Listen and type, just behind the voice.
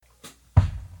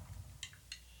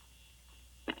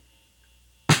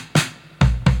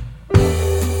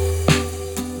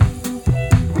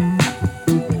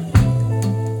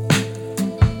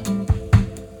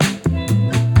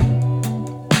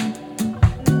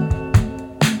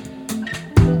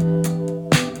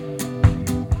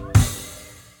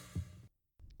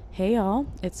Hey y'all,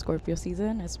 it's Scorpio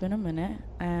season. It's been a minute,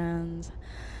 and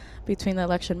between the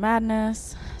election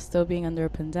madness, still being under a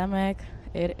pandemic,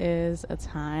 it is a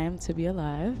time to be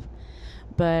alive.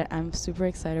 But I'm super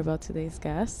excited about today's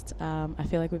guest. I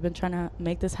feel like we've been trying to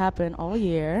make this happen all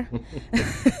year.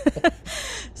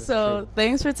 So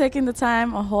thanks for taking the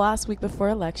time a whole last week before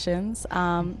elections.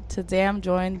 Today I'm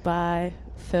joined by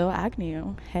Phil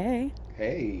Agnew. Hey.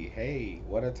 Hey,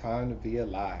 what a time to be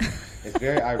alive. It's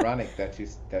very ironic that you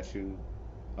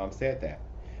said that.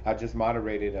 I just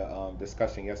moderated a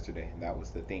discussion yesterday, and that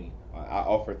was the theme. I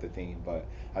offered the theme, but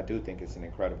I do think it's an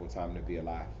incredible time to be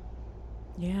alive.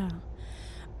 Yeah.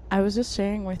 I was just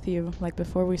sharing with you, like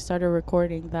before we started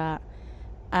recording, that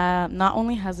not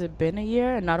only has it been a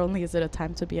year, and not only is it a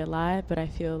time to be alive, but I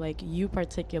feel like you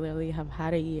particularly have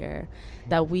had a year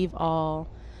that we've all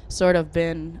sort of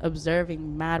been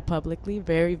observing mad publicly,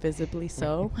 very visibly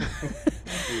so.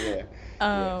 Yeah,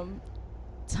 yeah. um,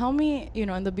 Tell me,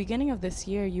 in the beginning of this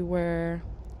year, you were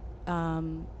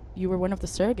one of the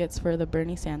surrogates for the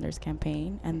Bernie Sanders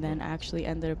campaign, and hmm then actually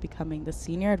ended up becoming the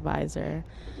senior advisor.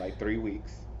 Like 3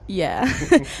 weeks. Yeah.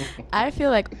 I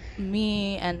feel like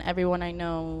me and everyone I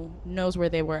know knows where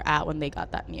they were at when they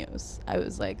got that news. I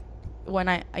was like, when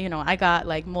I got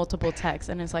like multiple texts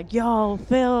and it's like, yo,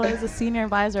 Phil is a senior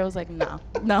advisor. I was like, no,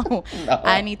 no,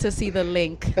 I No. need to see the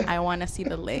link. I want to see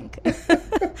the link.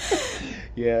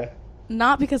 Yeah.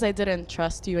 Not because I didn't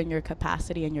trust you and your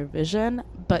capacity and your vision,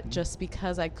 but hmm just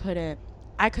because I couldn't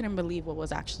believe what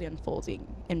was actually unfolding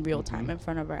in real hmm time in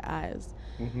front of our eyes.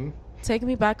 hmm Take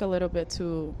me back a little bit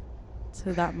to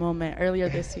that moment earlier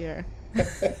this year.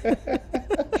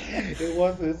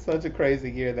 It's such a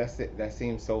crazy year that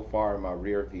seems so far in my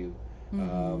rear view. Um,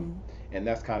 Mhm. and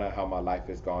that's kind of how my life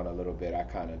has gone a little bit. I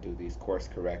kind of do these course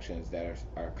corrections that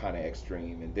are kind of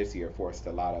extreme, and this year forced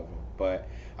a lot of them. But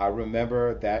I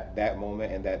remember that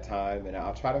moment and that time, and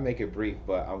I'll try to make it brief,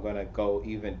 but I'm gonna go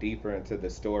even deeper into the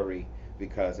story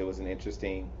because it was an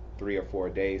interesting 3 or 4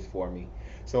 days for me.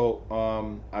 So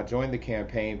I joined the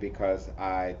campaign because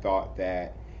I thought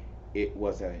that it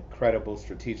was an incredible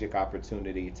strategic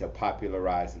opportunity to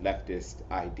popularize leftist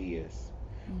ideas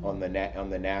Mhm. on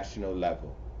the national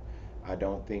level. I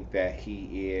don't think that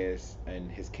he is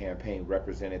and his campaign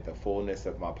represented the fullness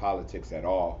of my politics at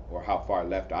all or how far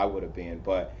left I would have been,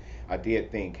 but I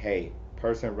did think, hey,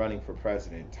 person running for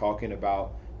president talking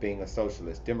about being a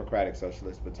socialist, democratic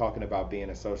socialist, but talking about being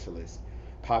a socialist,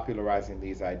 popularizing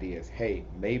these ideas. Hey,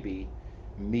 maybe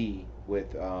me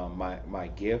with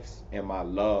my gifts and my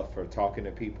love for talking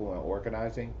to people and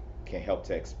organizing can help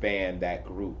to expand that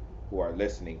group who are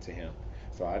listening to him.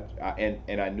 So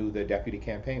I knew the deputy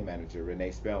campaign manager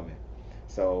Renee Spellman.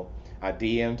 So I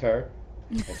DM'd her,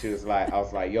 and she was like, I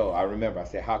was like, yo, I remember. I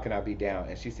said, how can I be down?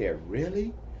 And she said,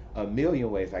 really? A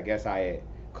million ways. I guess I had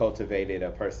cultivated a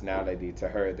personality to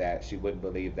her that she wouldn't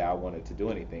believe that I wanted to do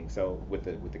anything. So with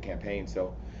the campaign,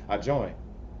 so I joined,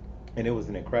 and it was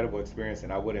an incredible experience,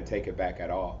 and I wouldn't take it back at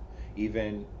all.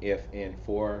 Even if in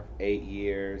 4, 8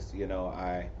 years,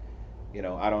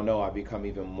 I don't know, I become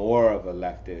even more of a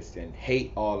leftist and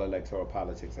hate all electoral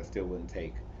politics, I still wouldn't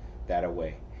take that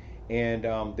away. And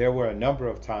there were a number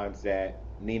of times that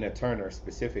Nina Turner,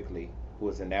 specifically, who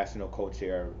was a national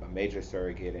co-chair, a major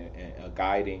surrogate, and a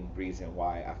guiding reason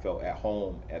why I felt at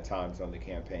home at times on the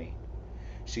campaign,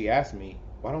 she asked me,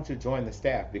 "Why don't you join the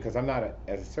staff? Because I'm not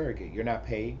as a surrogate. You're not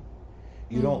paid.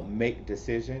 You Mm. don't make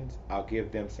decisions. I'll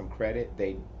give them some credit.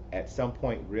 They at some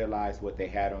point realized what they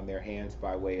had on their hands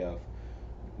by way of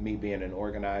me being an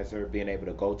organizer, being able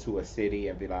to go to a city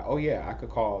and be like, oh yeah, I could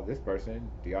call this person.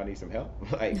 Do y'all need some help?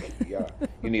 Like, yeah,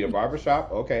 you need a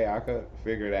barbershop? Okay, I could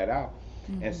figure that out.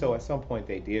 And so Mhm. at some point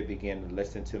they did begin to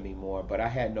listen to me more, but I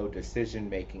had no decision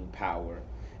making power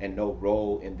and no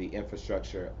role in the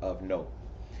infrastructure of note.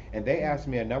 And they Mm. asked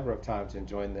me a number of times to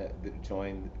join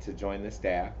the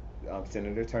staff.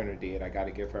 Senator Turner did. I got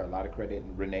to give her a lot of credit,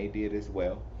 and Renee did as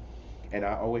well. And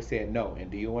I always said no.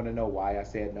 And do you want to know why I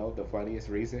said no? The funniest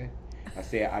reason? I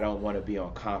said I don't want to be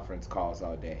on conference calls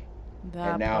all day. And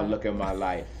That now part. look at my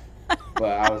life.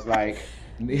 But I was like,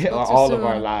 You spoke too all of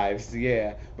our soon. lives,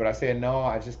 yeah. But I said, no,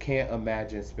 I just can't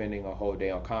imagine spending a whole day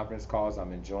on conference calls.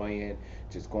 I'm enjoying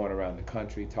just going around the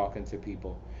country, talking to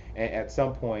people. And at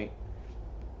some point,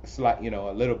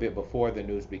 a little bit before the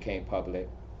news became public,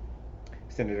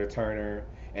 Senator Turner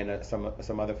and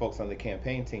some other folks on the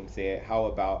campaign team said, "How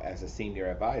about as a senior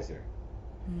advisor?"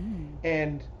 Mm.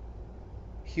 And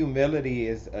humility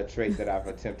is a trait that I've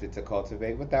attempted to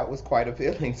cultivate, but that was quite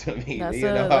appealing to me. That's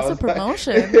I a was like,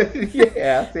 promotion.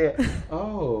 yeah, I said,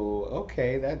 "Oh,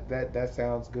 okay, that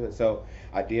sounds good." So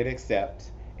I did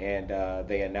accept, and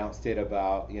they announced it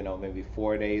about maybe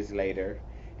 4 days later,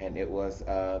 and it was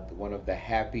one of the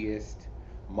happiest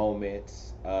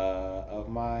moments of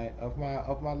my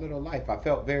little life. I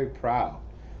felt very proud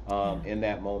Yeah. in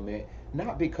that moment,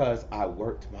 not because I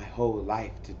worked my whole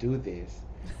life to do this,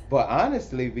 but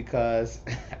honestly because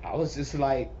I was just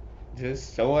like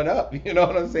just showing up, you know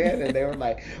what I'm saying? And they were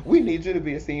like, "We need you to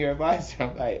be a senior advisor."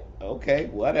 I'm like, "Okay,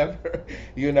 whatever."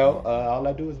 All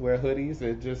I do is wear hoodies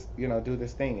and just do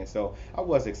this thing. And so I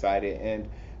was excited, and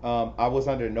I was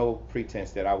under no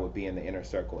pretense that I would be in the inner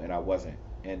circle, and I wasn't.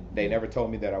 And they Yeah. never told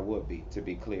me that I would be. To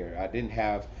be clear, I didn't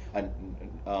have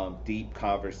deep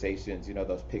conversations.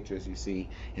 Those pictures you see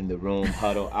in the room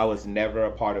huddle. I was never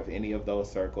a part of any of those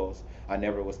circles. I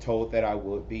never was told that I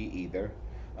would be either.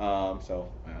 So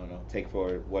I don't know. Take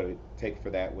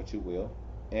for that what you will.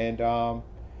 And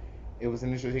it was an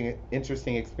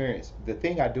interesting experience. The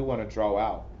thing I do want to draw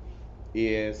out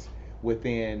is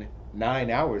within 9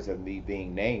 hours of me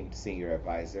being named senior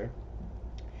advisor,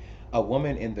 a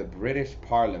woman in the British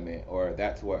Parliament, or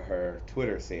that's what her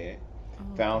Twitter said, Oh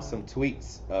found God. some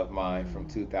tweets of mine from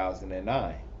Mm.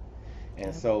 2009. And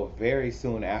Yep. so, very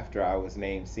soon after I was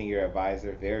named senior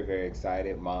advisor, very, very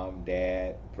excited. Mom,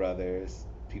 dad, brothers,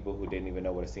 people who didn't even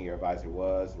know what a senior advisor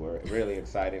was were really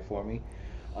excited for me.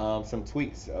 Some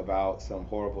tweets about some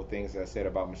horrible things that I said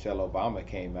about Michelle Obama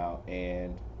came out,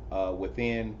 and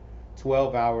within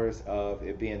 12 hours of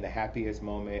it being the happiest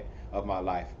moment of my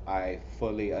life, I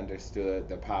fully understood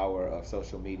the power of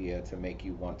social media to make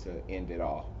you want to end it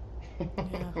all.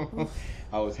 Yeah. Oof.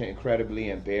 I was incredibly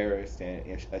embarrassed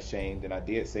and ashamed, and I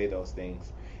did say those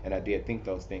things, and I did think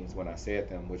those things when I said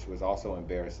them, which was also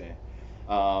embarrassing.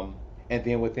 Um, and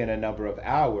then within a number of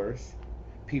hours,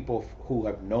 people who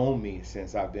have known me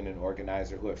since I've been an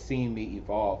organizer, who have seen me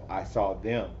evolve, I saw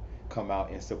them come out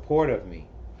in support of me.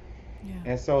 Yeah.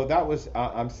 And so that was,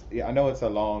 I know it's a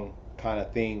long kind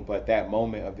of thing, but that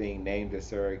moment of being named a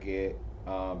surrogate,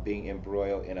 being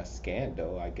embroiled in a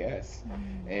scandal, I guess,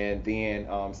 Mm. and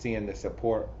then seeing the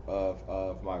support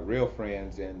of my real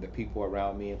friends and the people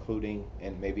around me, including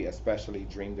and maybe especially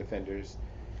Dream Defenders,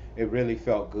 it really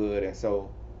felt good. And so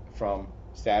from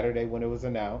Saturday when it was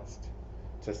announced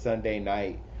to Sunday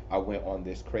night, I went on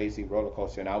this crazy roller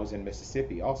coaster, and I was in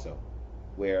Mississippi also,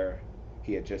 where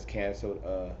he had just canceled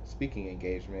a speaking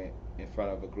engagement in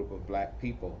front of a group of black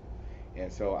people.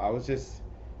 And so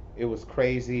it was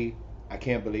crazy. I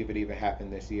can't believe it even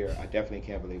happened this year. I definitely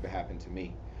can't believe it happened to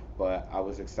me. But I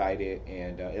was excited,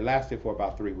 and it lasted for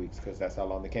about 3 weeks because that's how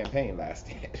long the campaign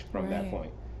lasted from that Right.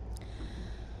 point.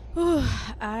 Whew,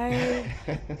 I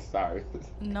Sorry.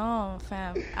 no,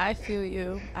 fam. I feel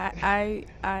you. I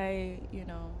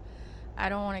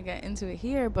don't want to get into it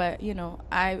here, but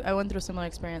I went through a similar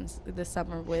experience this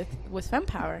summer with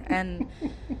FemPower, and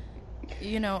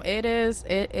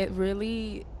it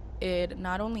really, it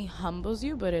not only humbles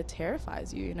you, but it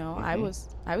terrifies you. Mhm.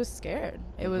 I was scared.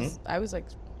 Mhm. I was like,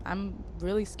 I'm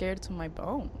really scared to my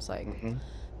bones. Like, Mhm.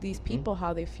 these Mhm. people,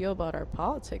 how they feel about our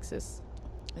politics is,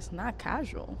 it's not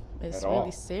casual. At It's really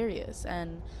all. serious.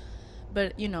 And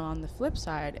but on the flip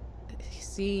side,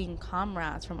 seeing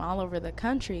comrades from all over the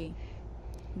country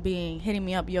being hitting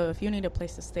me up, yo, if you need a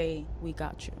place to stay, we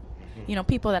got you. Mhm.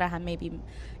 People that I had maybe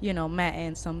met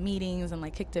in some meetings and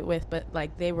like kicked it with, but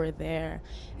like they were there.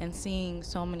 And Mhm. seeing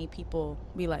so many people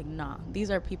be like, nah,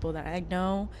 these are people that I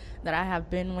know, that I have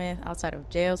been with outside of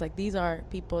jails. Like, these are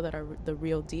people that are the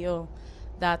real deal.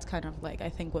 That's kind of like, I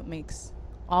think, what makes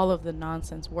all of the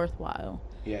nonsense worthwhile.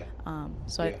 Yeah.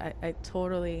 So Yeah. I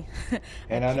totally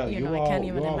And I know I can't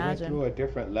you even all went imagine. through a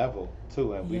different level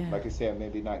too, and we, Yeah. like I said,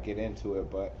 maybe not get into it,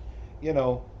 but you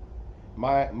know,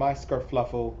 my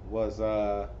skerfluffle was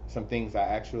some things I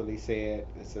actually said,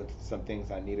 and some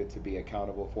things I needed to be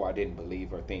accountable for. I didn't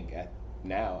believe or think at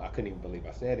now. I couldn't even believe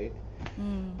I said it.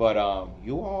 Mm. But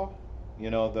you all,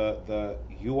 the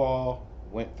you all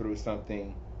went through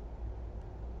something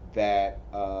that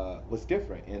was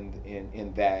different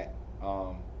in that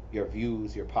your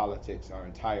views, your politics are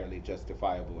entirely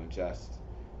justifiable and just,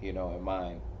 and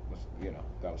mine was,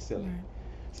 that was silly. Right.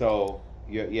 So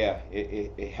yeah,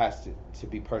 it has to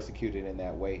be persecuted in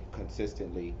that way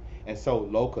consistently, and so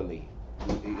locally,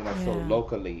 so Yeah.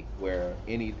 locally where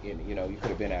you could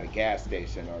have been at a gas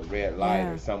station or a red light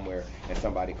or Yeah. somewhere, and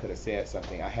somebody could have said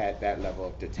something. I had that level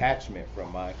of detachment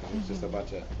from mine because it was just a Mhm.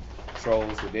 bunch of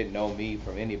trolls who didn't know me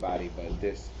from anybody. But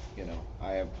this,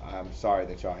 I'm sorry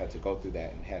that y'all had to go through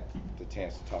that and had the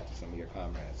chance to talk to some of your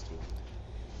comrades too.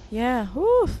 Yeah,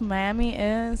 oof, Miami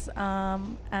is,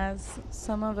 as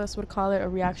some of us would call it, a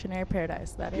reactionary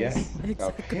paradise. That is Yes, a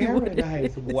exactly what it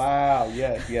paradise. is. Wow.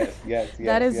 Yes, yes, yes,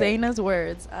 That yes, is yes. Zaina's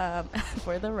words,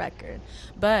 for the record.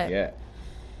 But Yeah.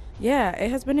 yeah, it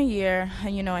has been a year,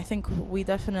 and I think we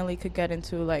definitely could get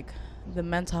into like the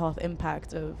mental health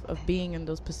impact of being in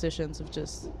those positions of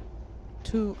just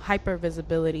too hyper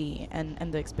visibility,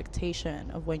 and the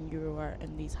expectation of when you are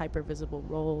in these hyper visible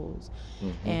roles,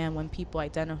 Mm-hmm. and when people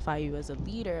identify you as a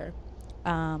leader.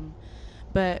 um,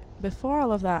 but before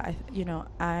all of that,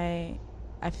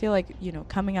 I feel like,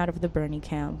 coming out of the Bernie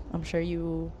camp, I'm sure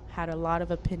you had a lot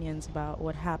of opinions about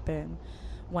what happened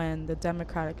when the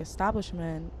Democratic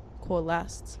establishment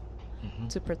coalesced Mm-hmm.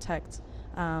 to protect,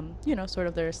 sort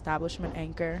of their establishment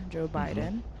anchor, Joe Mm-hmm.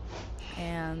 Biden,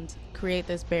 and create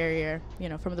this barrier,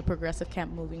 from the progressive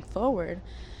camp moving forward.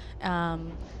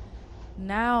 Um,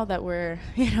 Now that we're,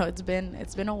 it's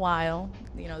been a while.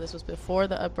 This was before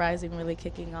the uprising really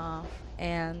kicking off,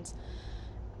 and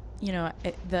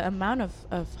the amount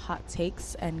of hot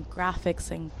takes and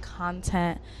graphics and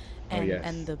content, Oh and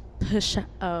yes. the push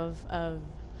of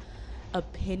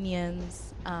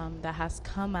opinions, that has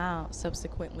come out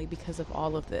subsequently because of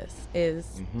all of this is,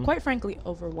 Mm-hmm. quite frankly,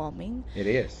 overwhelming, It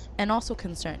is. and also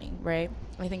concerning, right?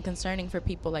 I think concerning for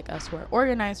people like us who are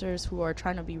organizers, who are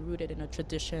trying to be rooted in a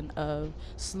tradition of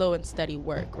slow and steady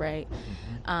work, right?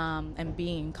 Mm-hmm. And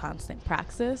being in constant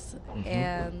praxis. Mm-hmm.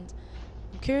 And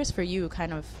I'm curious for you,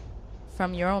 kind of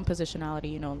from your own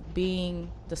positionality, being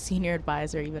the senior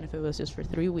advisor, even if it was just for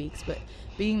 3 weeks, but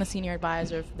being the senior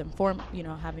advisor, then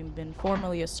having been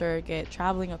formally a surrogate,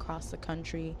 traveling across the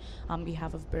country on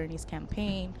behalf of Bernie's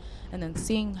campaign, and then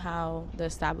seeing how the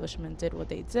establishment did what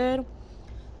they did,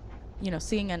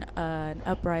 seeing an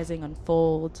uprising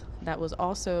unfold that was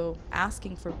also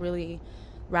asking for really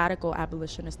radical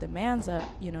abolitionist demands that,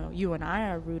 you and I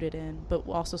are rooted in, but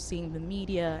also seeing the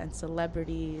media and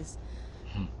celebrities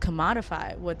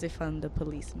commodify what defund the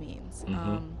police means.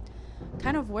 Mm-hmm.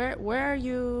 Kind of where are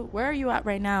you at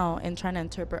right now in trying to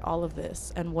interpret all of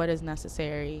this, and what is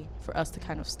necessary for us to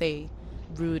kind of stay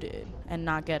rooted and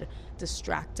not get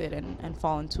distracted, and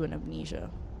fall into an amnesia.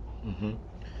 Mm-hmm.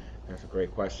 That's a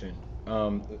great question.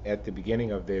 At the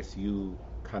beginning of this, you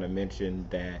kind of mentioned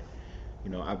that,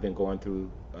 I've been going through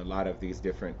a lot of these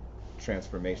different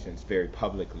transformations very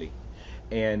publicly.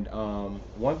 And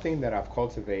one thing that I've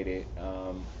cultivated,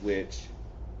 which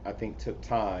I think took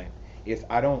time, is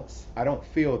I don't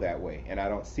feel that way, and I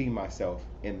don't see myself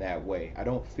in that way. I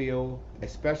don't feel,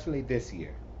 especially this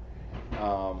year,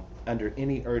 under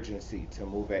any urgency to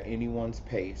move at anyone's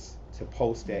pace, to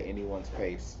post at anyone's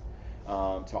pace,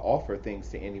 to offer things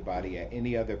to anybody at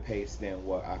any other pace than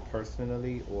what I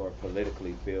personally or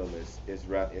politically feel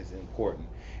is important.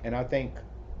 And I thank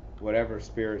whatever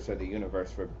spirits of the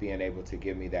universe for being able to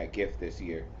give me that gift this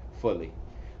year fully.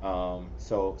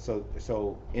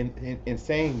 So in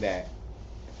saying that,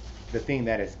 the thing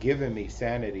that has given me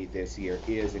sanity this year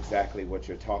is exactly what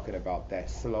you're talking about, that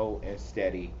slow and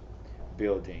steady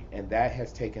building. And that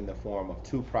has taken the form of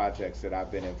two projects that I've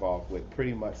been involved with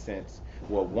pretty much since,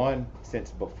 well, one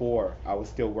since before I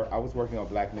was working on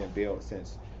Black Men Build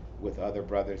since, with other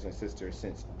brothers and sisters,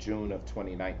 since June of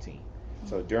 2019.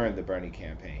 So during the Bernie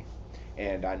campaign.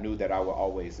 And I knew that I would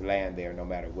always land there no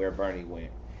matter where Bernie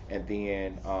went. And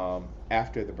then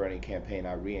after the Bernie campaign,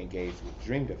 I re-engaged with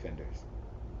Dream Defenders.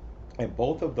 And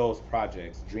both of those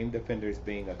projects, Dream Defenders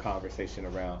being a conversation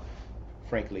around,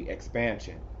 frankly,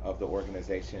 expansion of the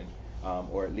organization,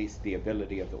 or at least the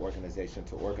ability of the organization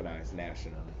to organize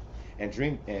nationally,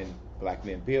 and Black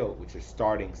Men Build, which is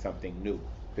starting something new,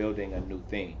 building a new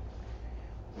thing.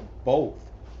 Both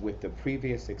with the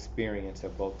previous experience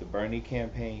of both the Bernie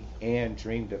campaign and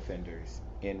Dream Defenders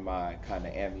in my kind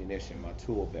of ammunition, my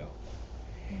tool belt.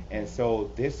 And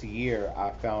so this year, I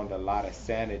found a lot of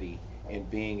sanity in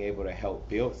being able to help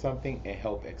build something and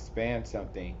help expand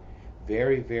something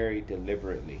very, very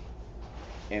deliberately,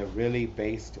 and really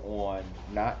based on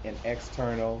not an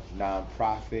external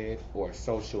nonprofit or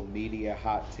social media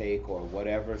hot take or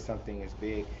whatever something is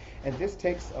big. And this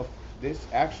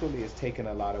actually has taken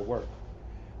a lot of work.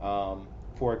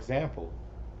 For example,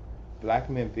 Black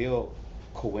Men Build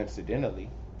coincidentally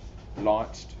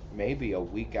launched maybe a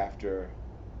week after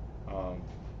um,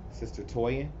 Sister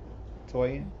Toyin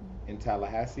in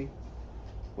Tallahassee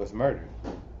was murdered.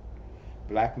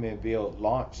 Black Men Build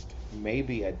launched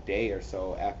maybe a day or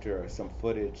so after some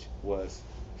footage was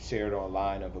shared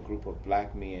online of a group of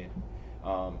black men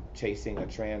chasing a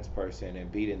trans person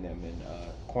and beating them in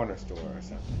a corner store or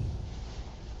something.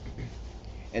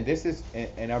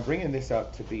 And I'm bringing this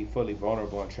up to be fully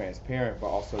vulnerable and transparent, but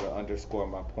also to underscore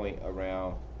my point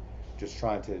around just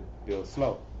trying to build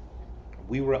slow.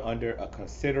 We were under a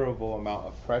considerable amount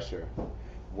of pressure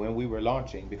when we were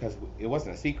launching because it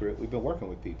wasn't a secret. We've been working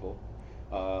with people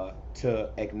to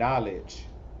acknowledge,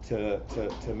 to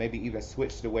maybe even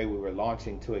switch the way we were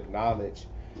launching to acknowledge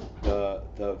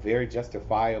the very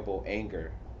justifiable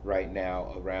anger right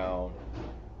now around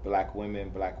black women,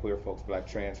 black queer folks, black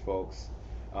trans folks,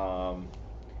 um,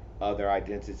 other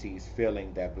identities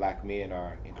feeling that black men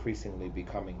are increasingly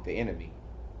becoming the enemy,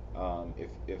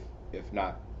 if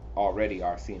not already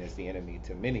are seen as the enemy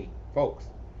to many folks.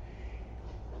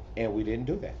 And we didn't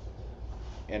do that.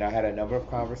 And I had a number of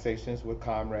conversations with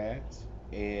comrades,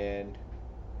 and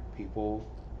people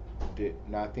did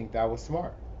not think that was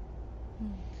smart.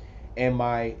 Mm. And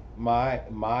my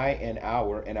and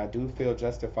our, and I do feel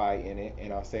justified in it,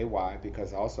 and I'll say why,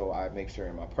 because also I make sure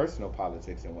in my personal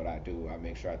politics and what I do, I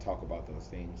make sure I talk about those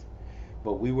things.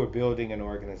 But we were building an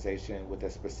organization with a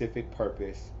specific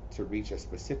purpose to reach a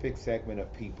specific segment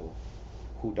of people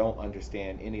who don't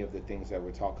understand any of the things that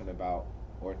we're talking about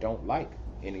or don't like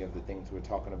any of the things we're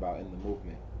talking about in the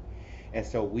movement. And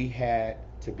so we had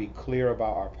to be clear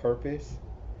about our purpose,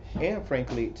 and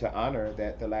frankly to honor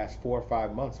that the last 4 or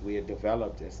 5 months we had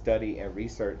developed and studied and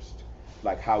researched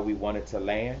like how we wanted to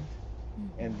land.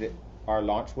 Mm-hmm. And that our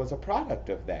launch was a product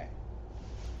of that.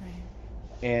 Right.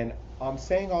 And I'm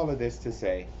saying all of this to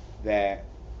say that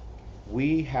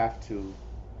we have to,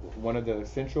 one of the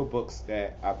central books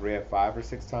that I've read 5 or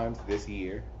 6 times this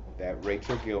year that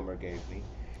Rachel Gilmer gave me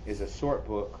is a short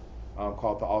book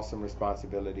called The Awesome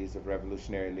Responsibilities of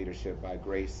Revolutionary Leadership by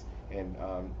Grace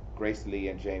Lee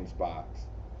and James Boggs.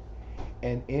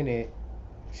 And in it,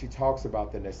 she talks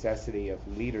about the necessity of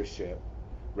leadership,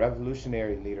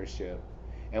 revolutionary leadership.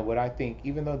 And what I think,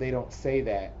 even though they don't say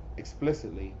that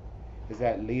explicitly, is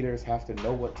that leaders have to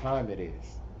know what time it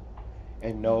is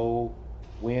and know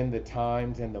when the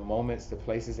times and the moments, the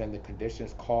places and the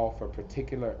conditions call for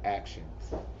particular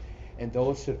actions. And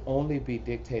those should only be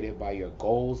dictated by your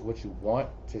goals, what you want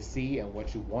to see and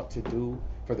what you want to do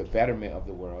for the betterment of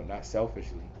the world, not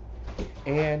selfishly,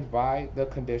 and by the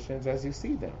conditions as you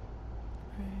see them.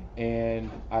 Right.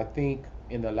 And I think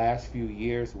in the last few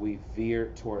years, we've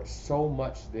veered towards so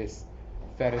much this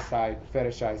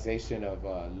fetishization of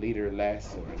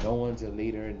leaderless, or no one's a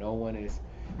leader, no one is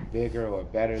bigger or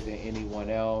better than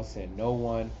anyone else, and no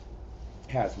one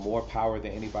has more power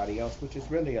than anybody else, which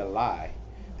is really a lie.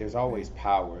 There's always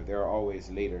power. There are always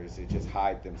leaders. They just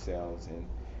hide themselves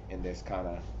in this kind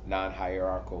of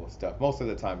non-hierarchical stuff. Most of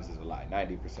the time it's a lie.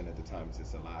 90% of the times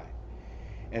it's a lie.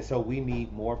 And so we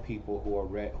need more people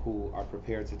who are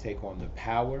prepared to take on the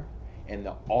power and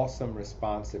the awesome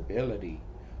responsibility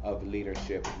of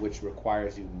leadership, which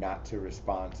requires you not to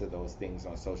respond to those things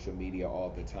on social media all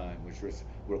the time, which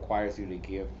requires you to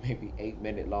give maybe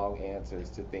 8-minute long answers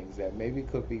to things that maybe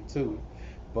could be 2,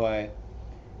 but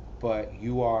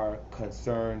you are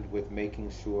concerned with making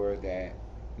sure that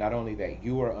not only that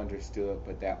you are understood,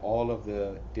 but that all of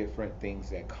the different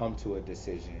things that come to a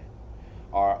decision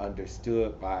are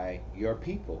understood by your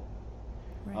people.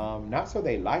 Right. Not so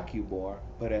they like you more,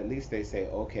 but at least they say,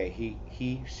 okay, he,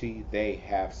 she, they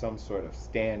have some sort of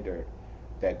standard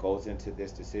that goes into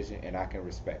this decision, and I can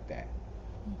respect that.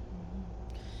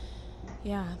 Mm-hmm.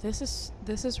 Yeah, this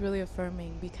is really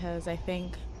affirming, because I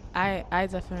think I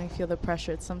definitely feel the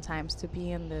pressure sometimes to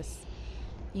be in this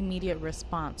immediate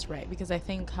response, right? Because I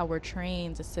think how we're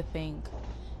trained is to think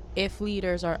if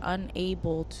leaders are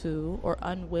unable to or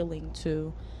unwilling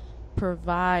to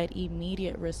provide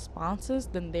immediate responses,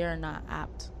 then they're not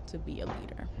apt to be a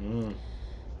leader.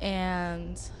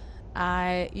 And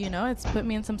it's put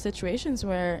me in some situations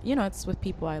where, it's with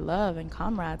people I love and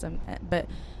comrades, but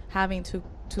having to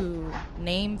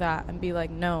name that and be like,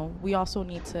 no, we also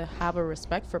need to have a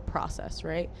respect for process,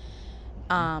 right?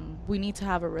 We need to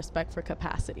have a respect for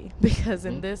capacity, because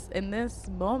in this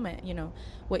moment,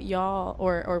 what y'all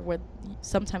or what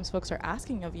sometimes folks are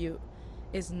asking of you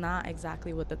is not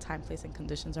exactly what the time, place, and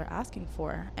conditions are asking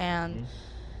for. And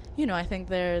I think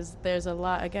there's a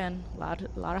lot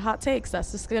of hot takes.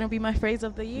 That's just gonna be my phrase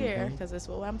of the year, because it's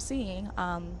what I'm seeing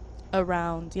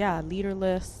around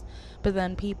leaderless. But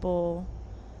then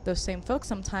those same folks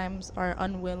sometimes are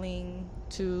unwilling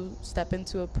to step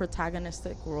into a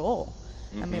protagonistic role.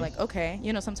 I mean, like, okay,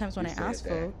 sometimes when I ask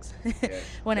folks,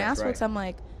 folks, I'm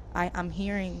like, I'm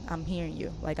hearing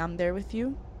you. Like, I'm there with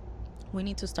you. We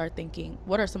need to start thinking,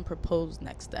 what are some proposed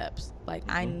next steps? Like,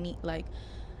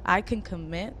 I can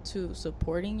commit to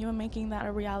supporting you and making that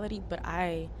a reality, but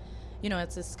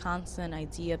it's this constant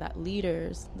idea that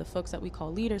leaders, the folks that we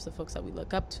call leaders, the folks that we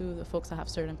look up to, the folks that have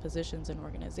certain positions in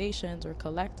organizations or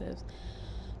collectives,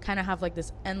 kind of have like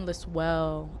this endless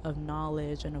well of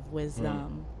knowledge and of Mm.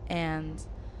 wisdom.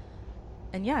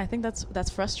 And yeah, I think that's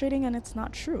frustrating, and it's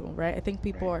not true, right? I think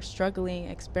people Right. are struggling,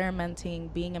 experimenting,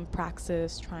 being in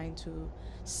praxis, trying to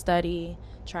study,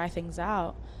 try things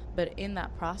out. But in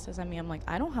that process, I mean, I'm like,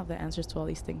 I don't have the answers to all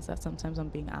these things that sometimes I'm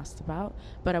being asked about.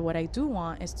 But what I do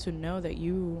want is to know that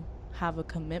you have a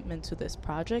commitment to this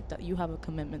project, that you have a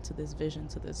commitment to this vision,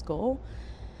 to this goal.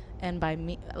 And by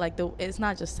me, like, it's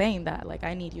not just saying that, like,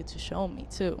 I need you to show me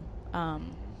too. Um,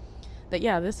 Hmm. that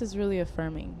yeah, this is really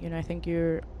affirming. I think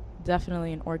you're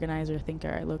definitely an organizer,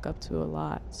 thinker I look up to a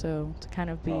lot. So to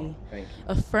kind of Oh, be thank you.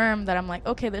 affirmed that I'm like,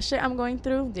 okay, the shit I'm going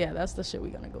through, yeah, that's the shit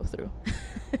we're gonna go through.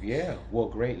 Yeah. Well,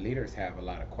 great leaders have a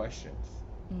lot of questions,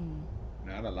 Mm.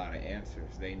 not a lot of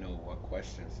answers. They know what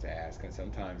questions to ask, and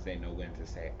sometimes they know when to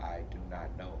say, "I do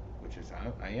not know," which is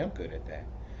I am good at that.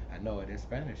 I know it in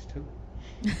Spanish too.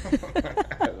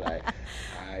 Like,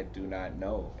 I do not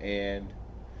know, and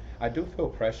I do feel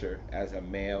pressure as a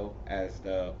male, as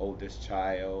the oldest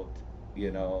child. You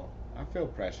Mm. know, I feel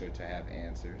pressure to have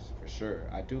answers for sure.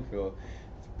 I do feel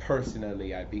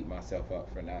personally, I beat myself up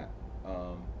for not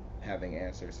um, having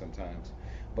answers sometimes.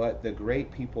 But the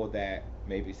great people that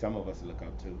maybe some of us look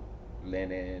up to,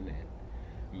 Lenin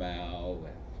and Mao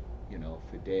and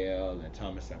Fidel and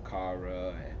Thomas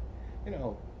Sankara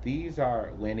and these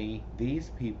are Winnie. These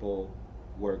people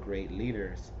were great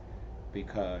leaders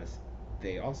because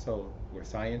they also were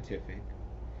scientific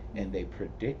and Mm. they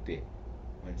predicted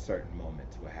when certain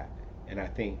moments will happen. And I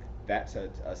think that's a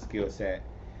skill set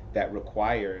that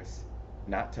requires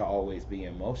not to always be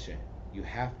in motion. You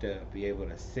have to be able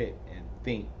to sit and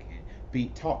think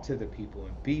and talk to the people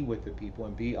and be with the people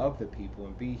and be of the people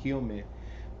and be human.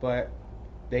 But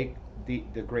they the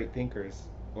great thinkers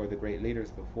or the great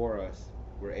leaders before us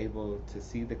were able to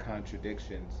see the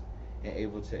contradictions and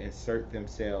able to insert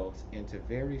themselves into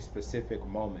very specific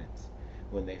moments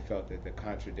when they felt that the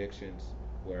contradictions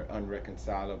were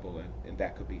unreconcilable and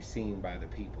that could be seen by the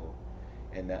people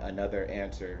and that another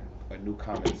answer, a new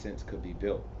common sense could be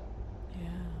built. Yeah.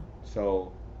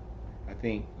 So I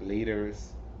think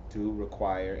leaders do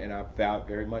require, and I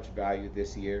very much value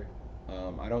this year.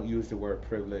 I don't use the word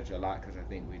privilege a lot because I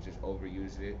think we just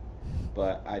overuse it,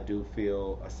 but I do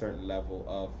feel a certain level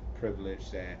of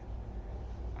privilege that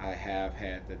I have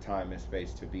had the time and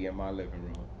space to be in my living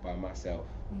room by myself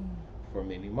Mm. for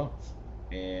many months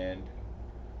and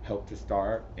help to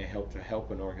start and help to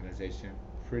help an organization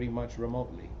pretty much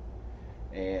remotely.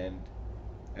 And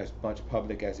as much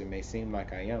public as it may seem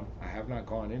like I am, I have not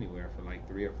gone anywhere for like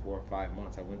 3 or 4 or 5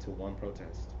 months. I went to one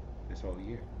protest this whole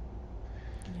year.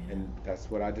 Yeah. And that's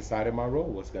what I decided my role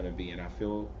was going to be. And I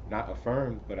feel not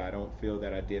affirmed, but I don't feel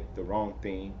that I did the wrong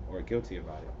thing or guilty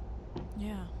about it.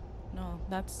 Yeah. No,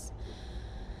 that's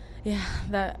yeah,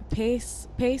 that pace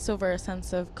over a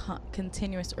sense of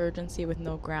continuous urgency with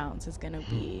no grounds is going to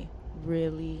be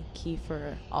really key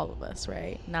for all of us,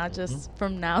 right? Not Mm-hmm. just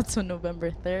from now to November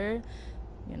 3rd.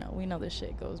 We know this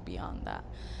shit goes beyond that.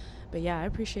 But yeah, I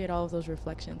appreciate all of those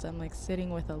reflections. I'm like sitting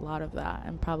with a lot of that.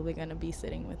 I'm probably going to be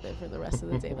sitting with it for the rest of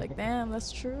the day. Like, damn,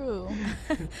 that's true.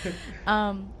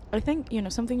 I think,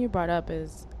 something you brought up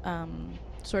is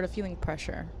sort of feeling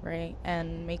pressure, right?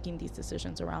 And making these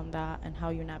decisions around that and how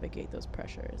you navigate those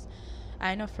pressures.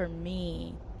 I know for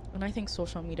me, and I think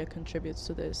social media contributes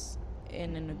to this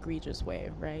in an Mm-hmm. egregious way,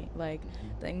 right? Like Mm-hmm.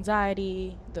 the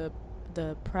anxiety,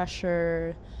 the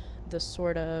pressure, the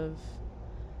sort of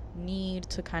need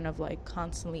to kind of like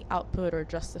constantly output or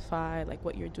justify like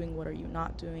what you're doing, what are you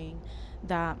not doing,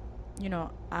 that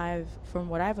I've from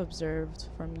what I've observed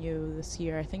from you this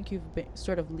year, I think you've been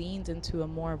sort of leaned into a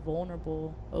more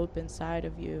vulnerable, open side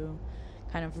of you,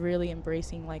 kind of really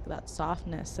embracing like that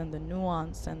softness and the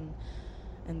nuance and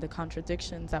the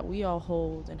contradictions that we all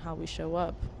hold and how we show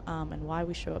up, and why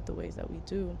we show up the ways that we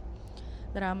do.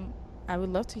 That I would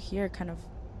love to hear kind of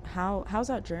how's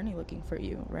that journey looking for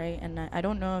you, right? And I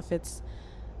don't know if it's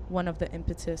one of the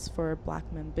impetus for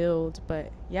Black Men Build,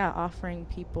 but yeah, offering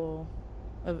people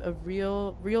a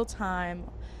real time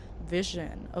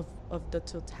vision of the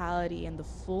totality and the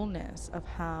fullness of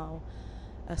how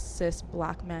a cis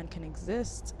Black man can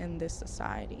exist in this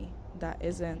society that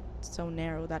isn't so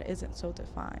narrow, that isn't so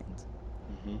defined.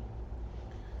 Mm-hmm.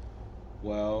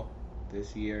 Well,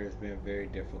 this year has been very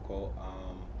difficult.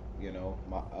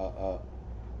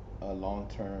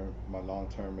 My long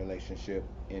term relationship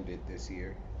ended this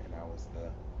year, and I was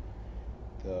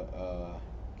the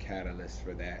catalyst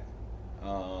for that.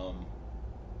 Um,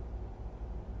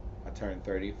 I turned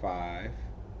 35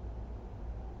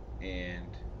 and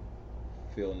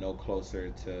feel no closer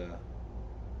to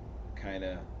kind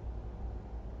of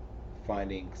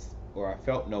finding or I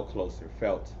felt no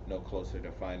closer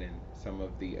to finding some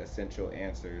of the essential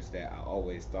answers that I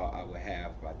always thought I would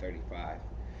have by 35.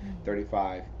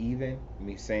 35, even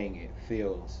me saying it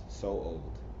feels so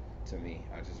old to me.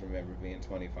 I just remember being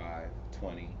 25,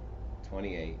 20,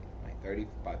 28, like 30.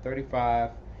 By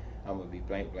 35, I'm gonna be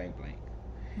blank, blank, blank.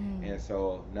 Mm. And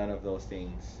so none of those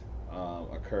things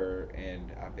occurred,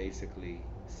 and I basically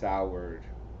soured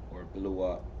or blew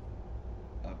up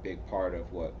a big part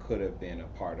of what could have been a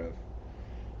part of,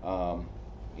 um,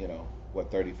 you know,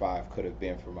 what 35 could have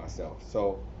been for myself.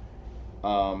 So,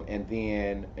 and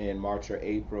then in March or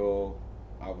April,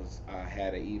 I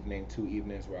had an evening, 2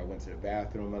 evenings where I went to the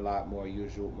bathroom a lot more than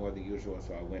usual.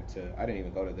 So I didn't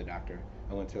even go to the doctor.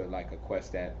 I went to like a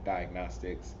Quest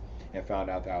Diagnostics and found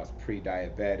out that I was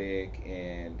pre-diabetic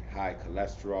and high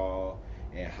cholesterol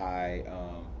and high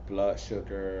blood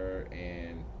sugar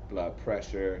and blood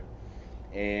pressure.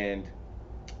 And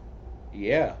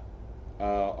yeah,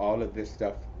 all of this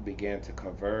stuff began to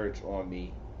converge on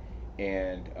me.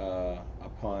 And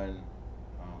upon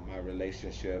my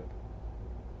relationship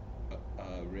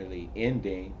really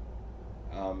ending,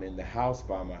 in the house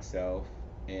by myself,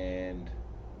 and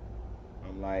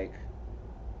I'm like,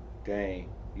 dang,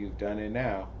 you've done it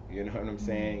now. You know what I'm Mm.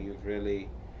 saying?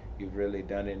 You've really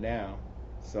done it now.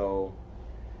 So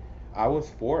I was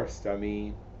forced. I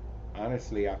mean,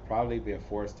 honestly, I've probably been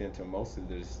forced into most of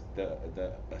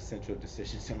the essential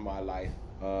decisions in my life.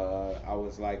 I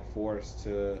was like forced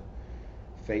to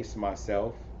face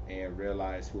myself and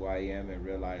realize who I am and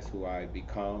realize who I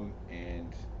become.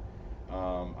 And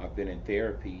I've been in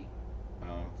therapy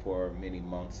for many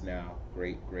months now.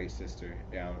 Great sister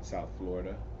down in South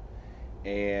Florida.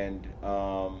 And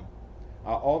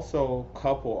I also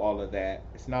couple all of that.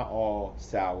 It's not all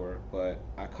sour, but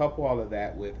I couple all of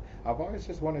that with I've always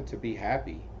just wanted to be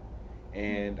happy.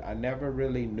 Mm. And I never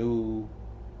really knew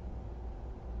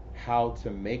how to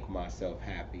make myself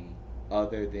happy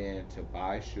other than to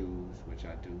buy shoes, which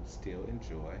I do still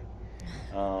enjoy,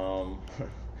 um,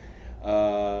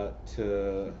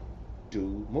 to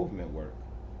do movement work.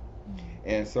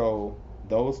 And so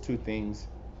those two things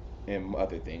and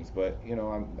other things, but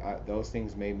those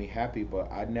things made me happy,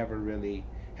 but I never really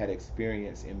had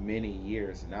experience in many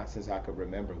years, not since I could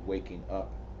remember, waking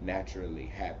up naturally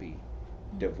happy,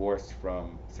 Mm. divorced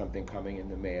from something coming in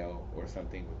the mail or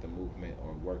something with the movement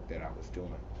or work that I was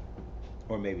doing,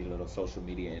 or maybe little social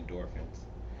media endorphins.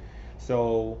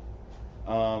 So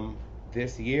um,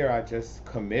 this year I just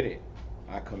committed.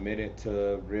 I committed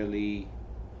to really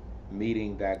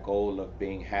meeting that goal of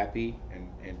being happy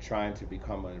and trying to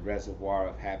become a reservoir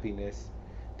of happiness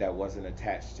that wasn't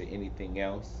attached to anything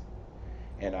else.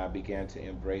 And I began to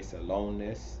embrace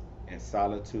aloneness and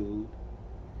solitude.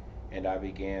 And I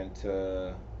began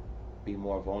to be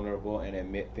more vulnerable and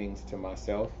admit things to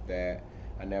myself that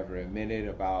I never admitted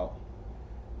about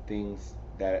things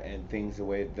things the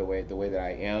way that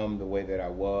I am, the way that I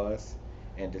was,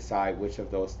 and decide which of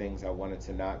those things I wanted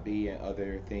to not be and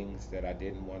other things that I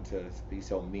didn't want to be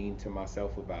so mean to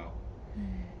myself about.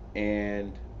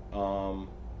 And um,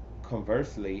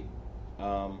 conversely,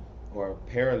 um, or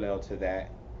parallel to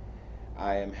that,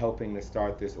 I am helping to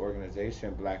start this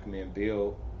organization, Black Men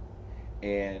Build,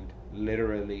 and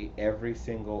literally every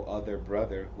single other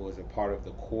brother who is a part of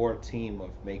the core team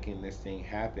of making this thing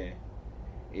happen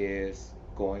is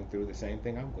going through the same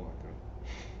thing I'm going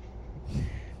through.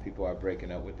 People are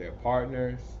breaking up with their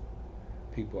partners.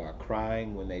 People are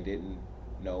crying when they didn't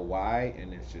know why,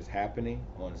 and it's just happening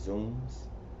on Zooms.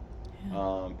 Yeah.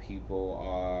 People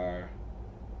are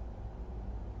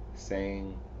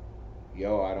saying,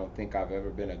 yo, I don't think I've ever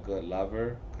been a good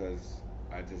lover because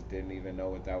I just didn't even know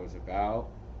what that was about.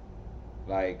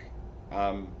 Like,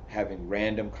 I'm having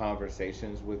random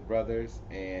conversations with brothers,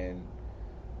 and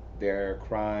they're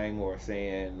crying or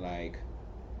saying, like,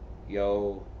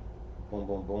 yo, boom,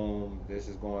 boom, boom, this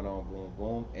is going on, boom,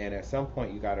 boom. And at some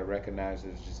point, you got to recognize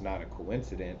it's just not a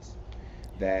coincidence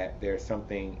that there's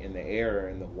something in the air,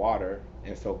 in the water.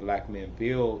 And so Black Men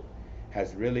Build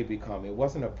has really become, it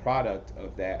wasn't a product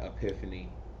of that epiphany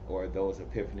or those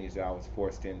epiphanies that I was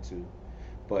forced into,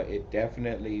 but it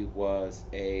definitely was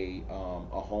a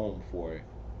home for it.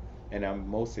 And I'm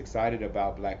most excited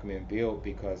about Black Men Build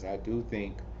because I do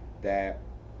think that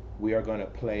we are going to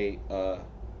play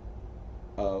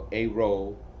a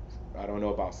role, I don't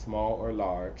know about small or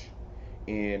large,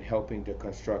 in helping to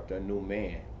construct a new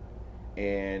man.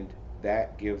 And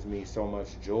that gives me so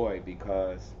much joy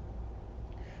because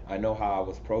I know how I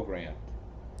was programmed.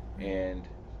 Right. And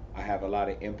I have a lot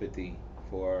of empathy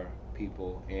for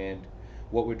people. And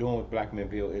what we're doing with Black Men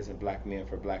Build isn't black men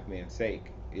for black men's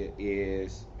sake. It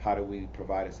is how do we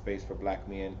provide a space for black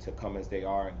men to come as they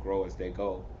are and grow as they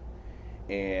go,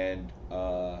 and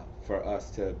for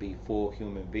us to be full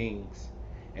human beings,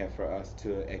 and for us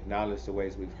to acknowledge the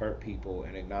ways we've hurt people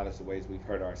and acknowledge the ways we've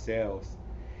hurt ourselves,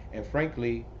 and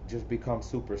frankly, just become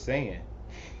Super Saiyan.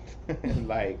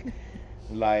 like,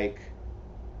 like,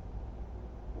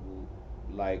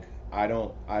 like I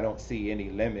don't see any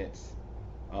limits,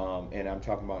 and I'm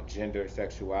talking about gender,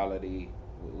 sexuality.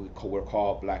 We're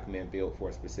called black men built for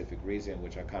a specific reason,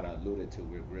 which I kind of alluded to.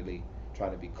 We're really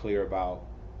trying to be clear about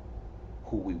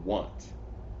who we want,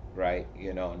 right?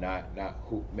 Not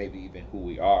who, maybe even who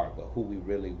we are, but who we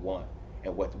really want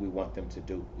and what we want them to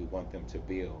do. We want them to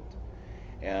build.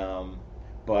 Um,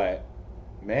 but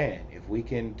man, if we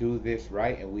can do this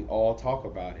right, and we all talk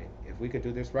about it, if we could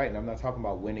do this right, and I'm not talking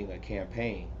about winning a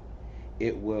campaign,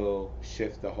 it will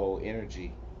shift the whole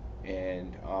energy,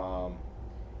 and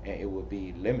it will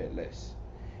be limitless.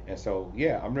 And so,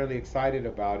 yeah, I'm really excited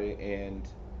about it. And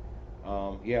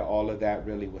yeah, all of that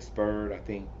really was spurred. I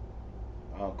think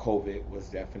COVID was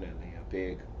definitely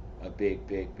a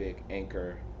big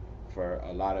anchor for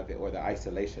a lot of it, or the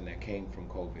isolation that came from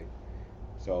COVID.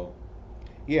 So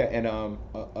yeah, and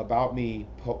about me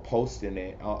posting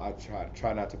it, I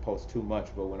try not to post too much,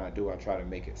 but when I do, I try to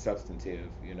make it substantive.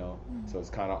 Mm. So it's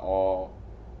kind of all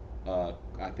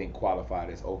I think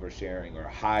qualified as oversharing or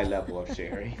high level of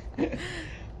sharing.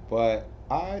 But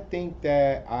I think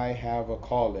that I have a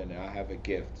calling, I have a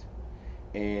gift,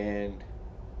 and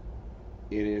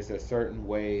it is a certain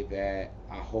way that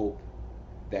I hope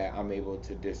that I'm able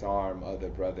to disarm other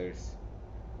brothers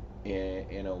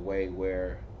in a way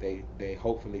where they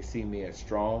hopefully see me as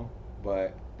strong,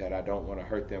 but that I don't want to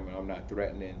hurt them, and I'm not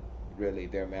threatening really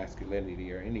their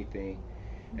masculinity or anything.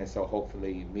 And so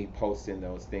hopefully me posting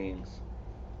those things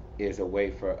is a way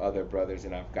for other brothers,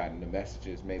 and I've gotten the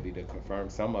messages maybe to confirm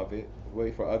some of it, a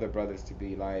way for other brothers to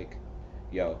be like,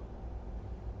 yo,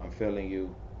 I'm feeling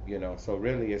you. So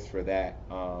really it's for that.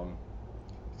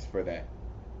 It's for that.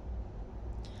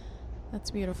 That's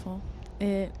beautiful.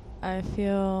 It I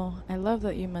feel I love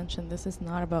that you mentioned this is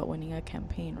not about winning a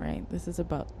campaign, right? This is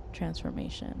about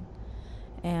transformation.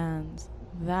 And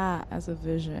that as a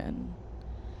vision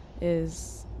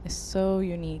is so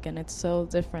unique, and it's so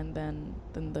different than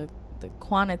the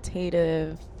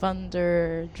quantitative,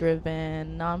 funder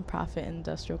driven, nonprofit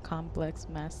industrial complex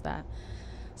mess that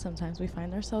sometimes we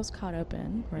find ourselves caught up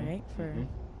in, Hmm. right? For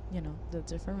Hmm. the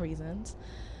different reasons.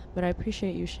 But I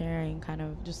appreciate you sharing, kind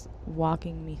of just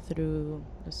walking me through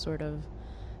the sort of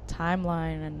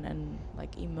timeline and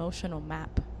like emotional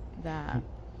map that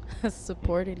has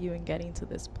supported you in getting to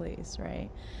this place,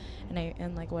 right?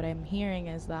 And like what I'm hearing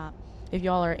is that if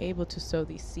y'all are able to sow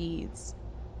these seeds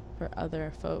for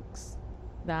other folks,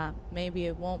 that maybe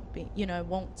it won't be, it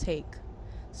won't take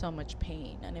so much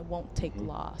pain, and it won't take Hmm.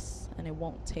 loss, and it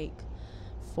won't take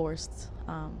forced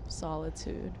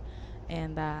solitude,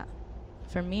 and that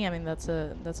for me, I mean, that's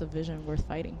a vision worth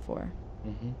fighting for.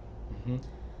 Hmm. Hmm.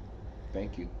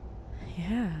 Thank you.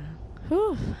 Yeah.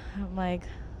 Whew. I'm like,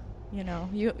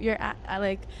 I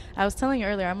like I was telling you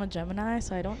earlier, I'm a Gemini,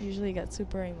 so I don't usually get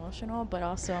super emotional, but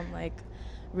also I'm like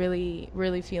really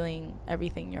really feeling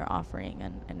everything you're offering,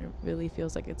 and it really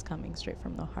feels like it's coming straight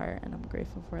from the heart, and I'm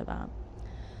grateful for that.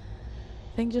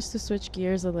 I think just to switch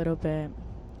gears a little bit,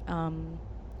 um,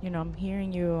 I'm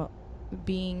hearing you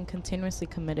being continuously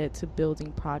committed to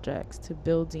building projects, to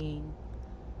building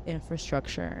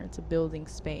infrastructure, to building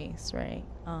space, right?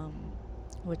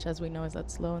 Which, as we know, is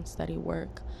that slow and steady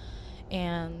work.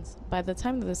 And by the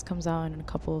time that this comes out in a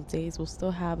couple of days, we'll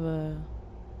still have a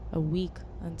week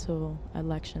until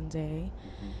election day.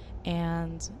 Hmm.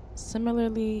 And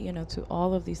similarly, to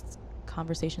all of these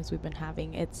conversations we've been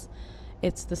having, it's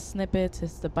the snippets,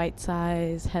 it's the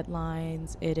bite-sized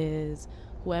headlines, it is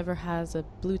whoever has a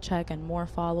blue check and more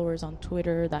followers on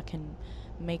Twitter that can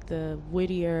make the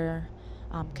wittier,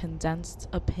 condensed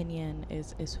opinion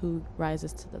is who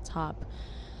rises to the top.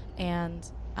 And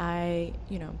I,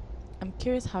 I'm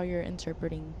curious how you're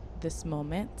interpreting this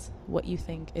moment, what you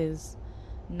think is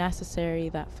necessary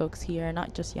that folks here,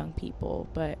 not just young people,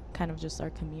 but kind of just our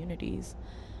communities,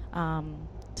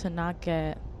 to not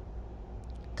get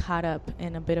caught up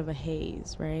in a bit of a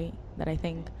haze, right? That I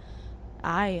think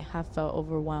I have felt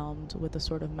overwhelmed with the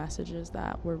sort of messages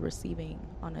that we're receiving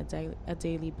on a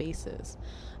daily basis.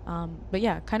 But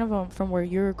yeah, kind of from where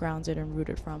you're grounded and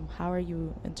rooted from, how are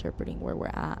you interpreting where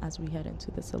we're at as we head into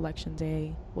this election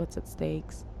day? What's at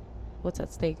stakes? What's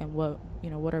at stake, and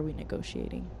what are we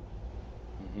negotiating?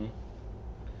 Hmm.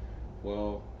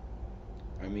 Well,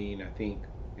 I mean, I think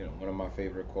one of my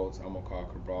favorite quotes. I'm gonna call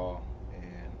Cabral,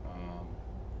 and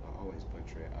I always butcher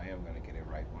butcher it. I am going to get it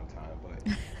right one time.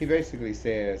 But he basically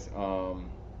says,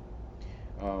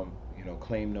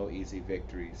 claim no easy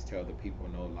victories, tell the people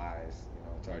no lies.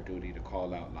 It's our duty to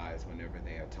call out lies whenever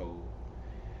they are told.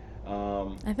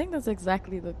 I think that's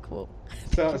exactly the quote.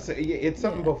 So yeah, it's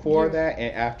something Yeah, before you're. that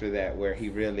and after that where he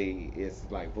really is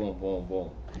like boom, boom,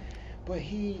 boom. But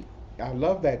I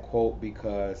love that quote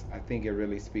because I think it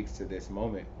really speaks to this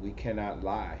moment. We cannot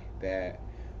lie that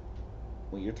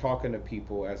when you're talking to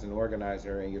people as an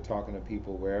organizer and you're talking to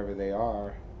people wherever they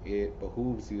are, it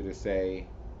behooves you to say,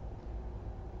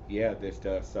 yeah, this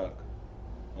does suck.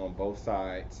 On both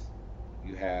sides,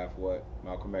 you have what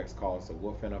Malcolm X calls a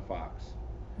wolf and a fox.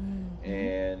 Mm-hmm.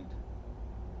 And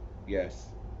yes,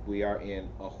 we are in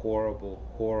a horrible,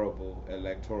 horrible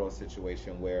electoral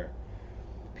situation where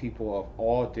people of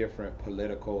all different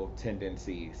political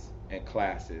tendencies and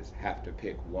classes have to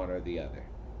pick one or the other.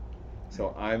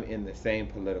 So I'm in the same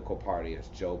political party as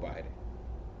Joe Biden,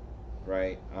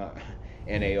 right?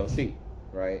 And AOC,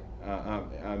 right?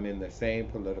 I'm in the same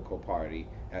political party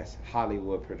as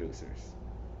Hollywood producers,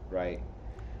 right?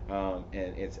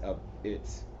 And it's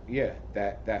yeah,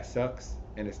 that sucks,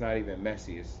 and it's not even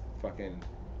messy. It's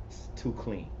too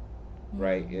clean,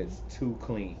 right? Mm-hmm. It's too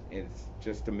clean. It's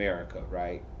just America,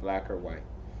 right? Black or white.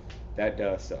 That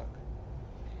does suck.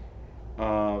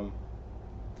 Um,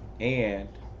 and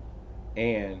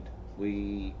and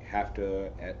we have to,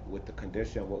 with the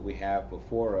condition what we have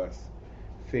before us,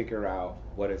 figure out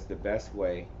what is the best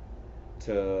way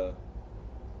to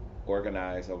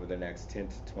organize over the next 10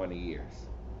 to 20 years.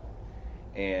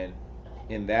 And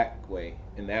in that way,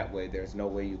 there's no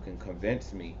way you can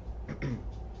convince me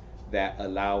that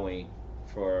allowing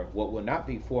for what will not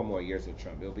be 4 more years of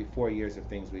Trump, it'll be 4 years of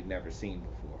things we've never seen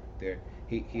before.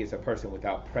 He is a person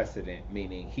without precedent,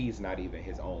 meaning he's not even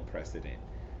his own precedent.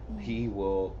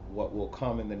 What will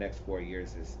come in the next 4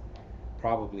 years is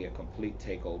probably a complete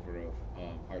takeover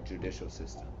of our judicial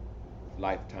system,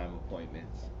 lifetime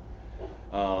appointments,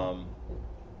 um,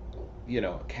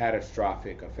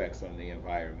 catastrophic effects on the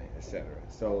environment, etc.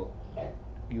 So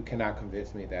you cannot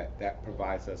convince me that that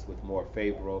provides us with more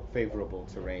favorable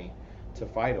terrain to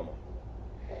fight on.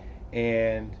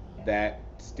 And that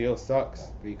still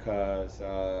sucks because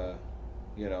on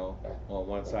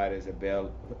one side is a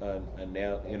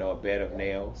nail, a bed of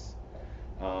nails,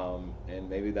 and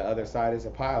maybe the other side is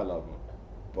a pile of them.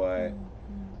 But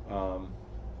Mm-hmm. um,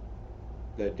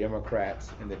 the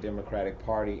Democrats and the Democratic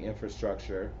Party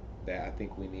infrastructure that I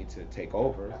think we need to take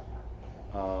over,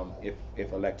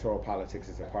 if electoral politics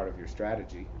is a part of your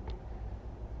strategy,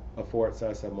 affords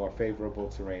us a more favorable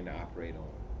terrain to operate on.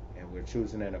 And we're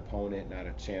choosing an opponent, not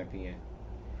a champion.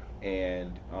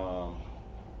 And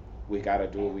we got to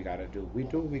do what we got to do. We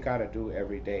do what we got to do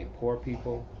every day. Poor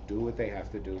people do what they have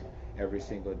to do every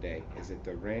single day. Is it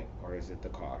the rent or is it the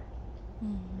car?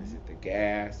 Is Mm-hmm. it the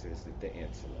gas? Is it the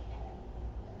insulin?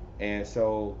 And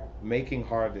so making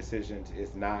hard decisions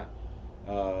is not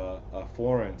a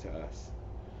foreign to us.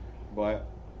 But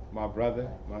my brother,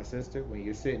 my sister, when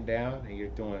you're sitting down and you're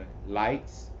doing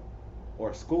lights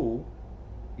or school,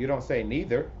 you don't say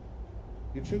neither.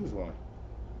 You choose one.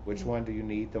 Which one do you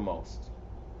need the most?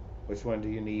 Which one do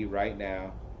you need right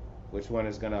now? Which one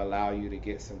is going to allow you to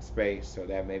get some space so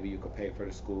that maybe you could pay for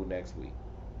the school next week?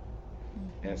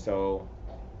 And Mm-hmm. so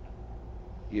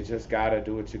you just got to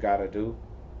do what you got to do.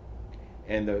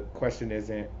 And the question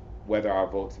isn't whether our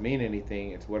votes mean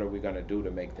anything, it's what are we going to do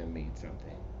to make them mean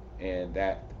something. And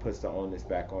that puts the onus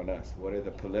back on us. What are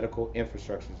the political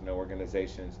infrastructures and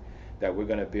organizations that we're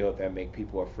going to build that make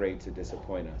people afraid to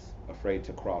disappoint us, afraid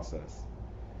to cross us,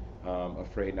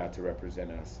 afraid not to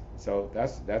represent us? So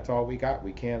that's all we got.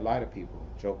 We can't lie to people.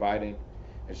 Joe Biden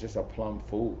is just a plumb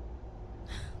fool,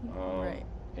 um, Right.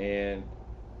 and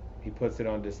he puts it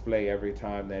on display every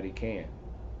time that he can.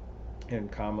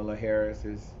 And Kamala Harris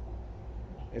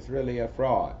is really a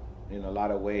fraud in a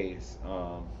lot of ways,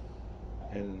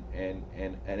 and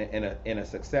a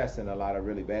success in a lot of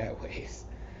really bad ways.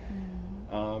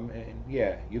 Mm-hmm. And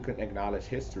yeah, you can acknowledge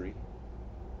history,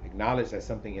 acknowledge that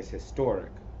something is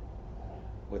historic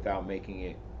without making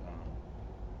it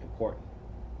important,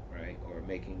 right? Or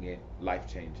making it life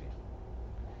changing.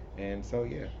 And so,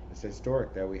 yeah, it's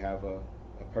historic that we have a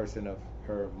person of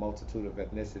her multitude of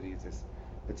ethnicities is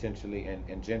potentially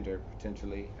and gender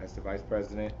potentially as the vice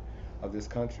president of this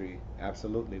country.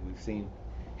 Absolutely, we've seen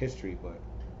history, but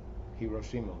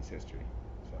Hiroshima was history.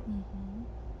 So, Mm-hmm.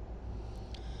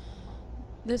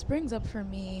 This brings up for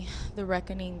me the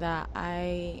reckoning that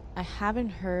I haven't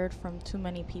heard from too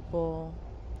many people,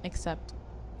 except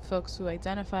folks who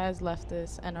identify as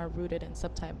leftists and are rooted in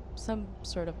some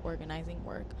sort of organizing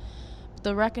work,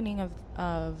 the reckoning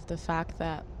of the fact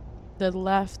that the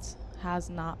left has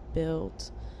not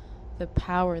built the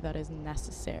power that is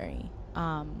necessary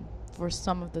for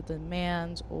some of the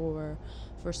demands, or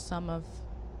for some of,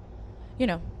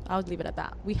 I would leave it at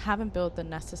that. We haven't built the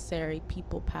necessary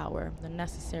people power, the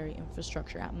necessary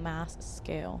infrastructure at mass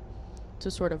scale to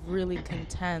sort of really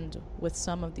contend with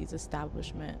some of these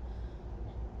establishment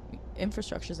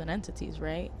infrastructures and entities,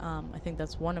 right? I think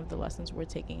that's one of the lessons we're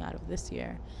taking out of this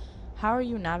year. How are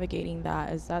you navigating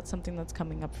that? Is that something that's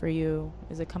coming up for you?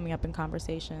 Is it coming up in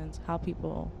conversations? How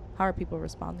are people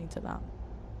responding to that?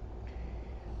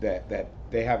 That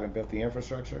they haven't built the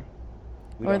infrastructure.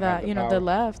 We Or don't have that, the the power.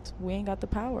 left, we ain't got the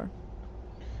power.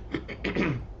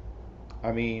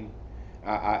 I mean,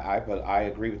 I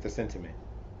agree with the sentiment.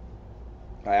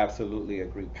 I absolutely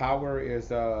agree. Power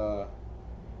is an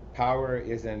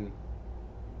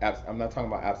I'm not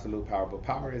talking about absolute power, but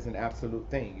power is an absolute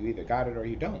thing. You either got it or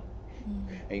you don't,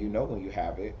 and you know when you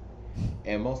have it.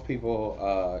 And most people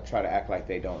try to act like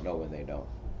they don't know when they don't.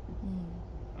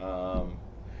 Um,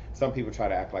 some people try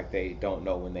to act like they don't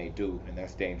know when they do, and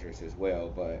that's dangerous as well.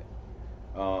 But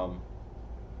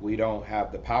we don't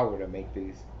have the power to make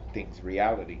these things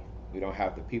reality. We don't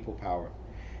have the people power.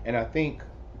 And I think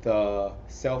the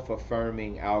self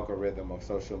affirming algorithm of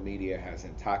social media has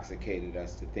intoxicated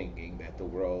us to thinking that the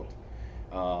world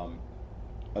um,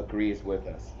 agrees with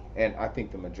us. And I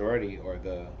think the majority, or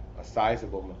a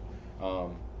sizable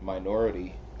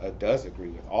minority, does agree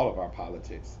with all of our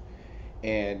politics.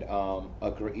 And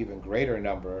even greater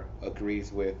number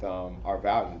agrees with our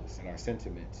values and our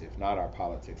sentiments. If not our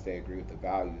politics, they agree with the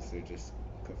values. They're just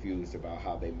confused about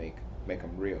how they make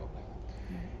them real.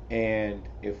 And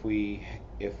if we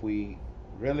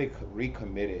really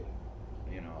recommitted,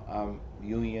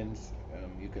 unions,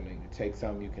 you can take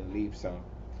some, you can leave some.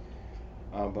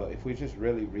 But if we just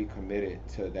really recommitted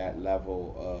to that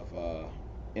level of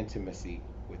intimacy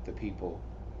with the people,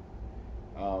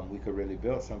 we could really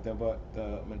build something. But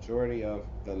the majority of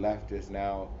the left is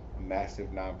now a massive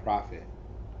nonprofit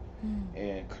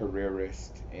and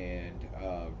careerist, and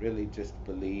really just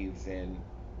believes in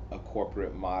a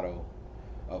corporate model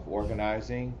of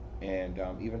organizing, and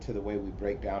even to the way we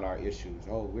break down our issues.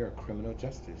 Oh, we're a criminal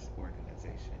justice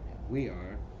organization. We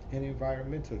are an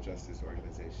environmental justice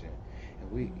organization, and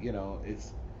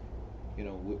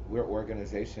we're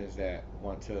organizations that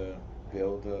want to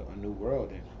build a new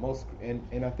world.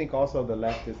 And I think also the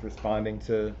left is responding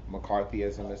to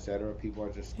McCarthyism, etc. People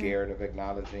are just scared of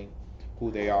acknowledging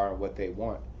who they are and what they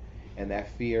want, and that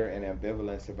fear and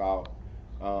ambivalence about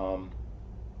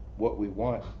what we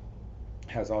want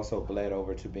has also bled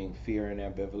over to being fear and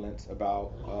ambivalence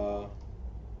about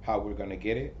how we're going to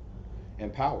get it,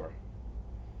 and power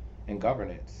and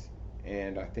governance.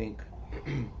 And I think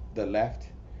the left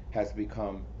has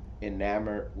become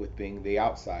enamored with being the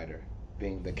outsider,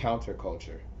 being the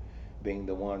counterculture, being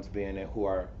the ones who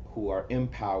are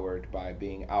empowered by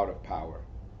being out of power.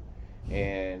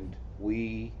 And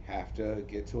we have to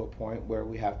get to a point where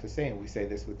we have to say, and we say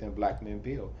this within Black Men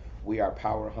Build, we are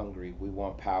power hungry. We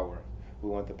want power. We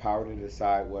want the power to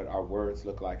decide what our words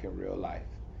look like in real life.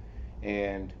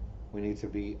 And we need to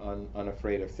be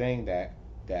unafraid of saying that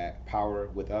power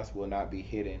with us will not be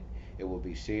hidden. It will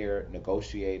be shared,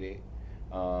 negotiated,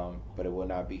 but it will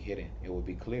not be hidden. It will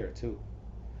be clear too.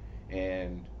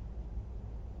 And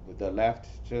with the left,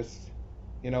 just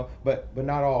but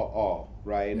not all,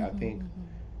 right? I think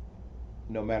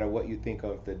no matter what you think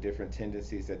of the different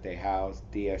tendencies that they house,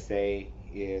 DSA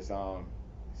is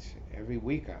every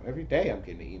week, every day, I'm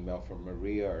getting an email from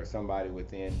Maria or somebody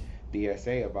within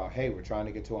DSA about, hey, we're trying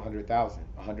to get to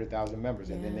 100,000 members,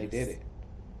 and then they did it.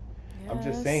 Yes.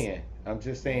 I'm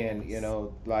just saying,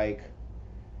 like,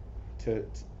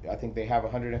 I think they have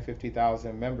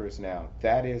 150,000 members now.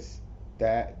 That is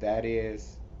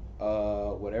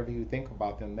whatever you think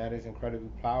about them, that is incredibly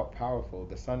powerful.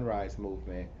 The Sunrise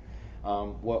Movement,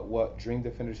 what Dream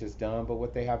Defenders has done, but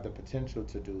what they have the potential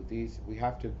to do. We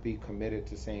have to be committed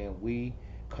to saying we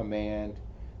command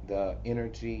the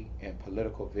energy and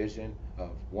political vision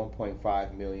of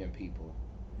 1.5 million people.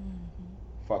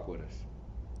 Fuck with us,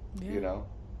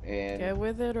 and get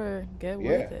with it or get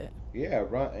with it. Yeah,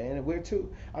 run. And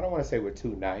I don't want to say we're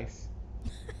too nice,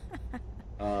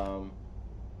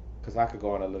 because I could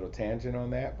go on a little tangent on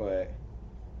that, but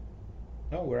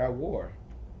no, we're at war.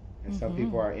 And some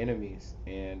people are enemies,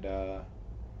 and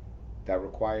that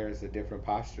requires a different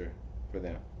posture for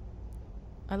them.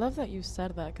 I love that you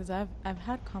said that, because I've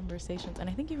had conversations, and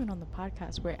I think even on the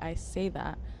podcast, where I say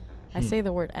that. I say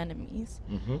the word enemies.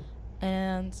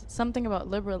 And something about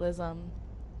liberalism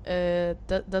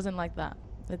doesn't like that.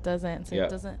 It doesn't. So it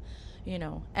doesn't.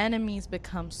 enemies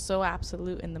become so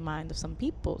absolute in the mind of some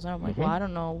people. So I'm like, well, Mm-hmm. I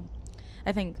don't know.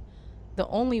 I think the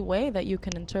only way that you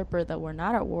can interpret that we're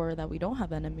not at war, that we don't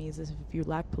have enemies, is if you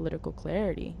lack political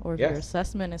clarity or if your Yes.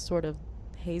 assessment is sort of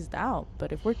hazed out.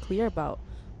 But if we're clear about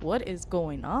what is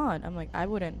going on, I'm like, I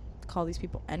wouldn't call these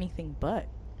people anything but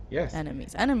Yes.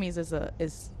 enemies. Enemies is a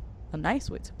nice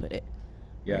way to put it,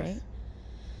 right? Yes.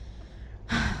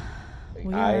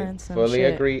 We are I in some fully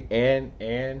shit. agree.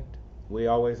 And we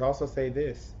always also say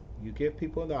this: you give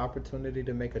people the opportunity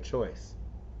to make a choice.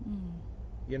 Mm.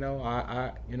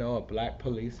 A black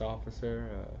police officer.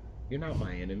 You're not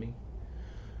my enemy.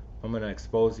 I'm gonna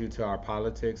expose you to our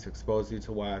politics, expose you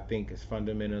to why I think it's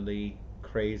fundamentally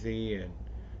crazy, and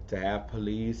to have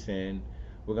police, and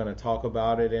we're gonna talk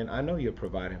about it. And I know you're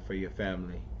providing for your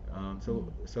family.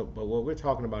 Mm. But what we're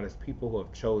talking about is people who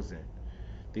have chosen.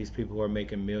 These people who are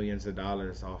making millions of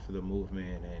dollars off of the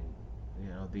movement, and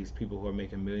these people who are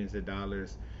making millions of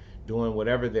dollars doing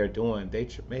whatever they're doing, they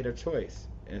made a choice.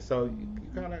 And so you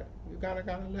gotta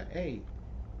let, hey,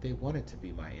 they wanted to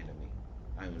be my enemy,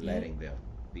 I'm Yeah. letting them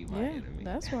be my Yeah, enemy.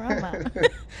 that's where I'm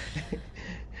at.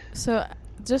 So,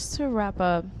 just to wrap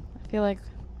up, I feel like,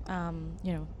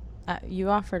 you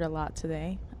offered a lot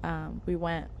today. We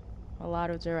went a lot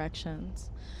of directions,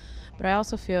 but I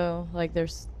also feel like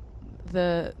there's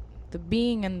the the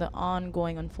being and the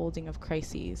ongoing unfolding of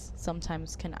crises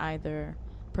sometimes can either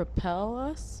propel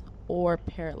us or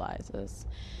paralyze us.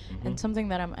 Hmm. And something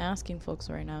that I'm asking folks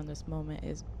right now in this moment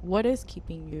is, what is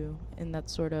keeping you in that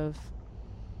sort of,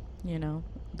 you know,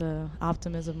 the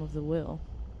optimism of the will?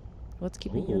 What's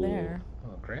keeping you Ooh, there?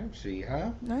 oh, Gramsci,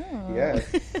 huh? No.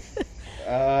 Yes.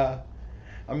 uh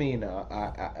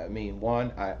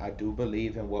one, I do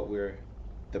believe in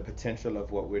the potential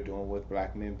of what we're doing with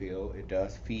Black Men Build. It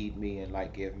does feed me and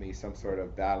like give me some sort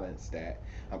of balance that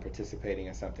I'm participating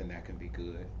in something that can be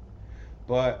good.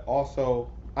 But also,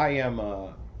 I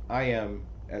am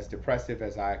as depressive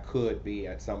as I could be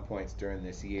at some points during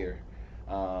this year.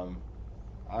 Um,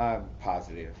 I'm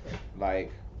positive.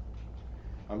 Like,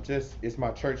 it's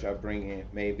my church upbringing,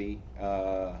 maybe,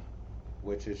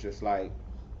 which is just like,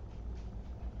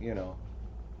 you know,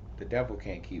 the devil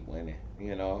can't keep winning.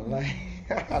 Like,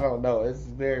 I don't know.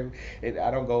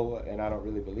 I don't go and I don't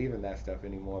really believe in that stuff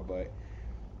anymore. But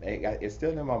it's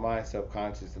still in my mind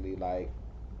subconsciously. Like,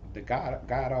 the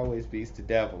God always beats the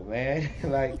devil, man.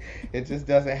 Like, it just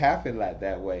doesn't happen like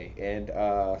that way. And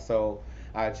so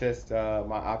I just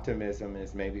my optimism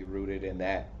is maybe rooted in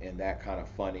that kind of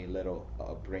funny little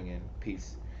upbringing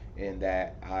piece. In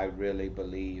that I really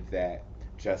believe that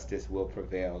justice will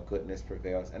prevail, goodness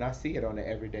prevails, and I see it on an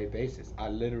everyday basis. I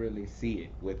literally see it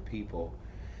with people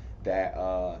that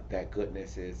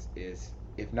goodness is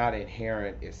if not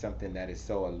inherent, is something that is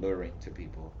so alluring to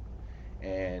people,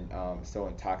 and so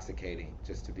intoxicating,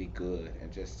 just to be good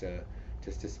and just to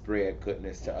spread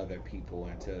goodness to other people,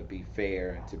 and to be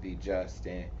fair and to be just.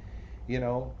 And you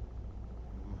know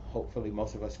hopefully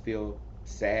most of us feel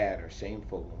sad or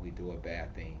shameful when we do a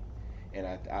bad thing, and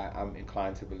I'm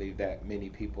inclined to believe that many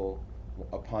people,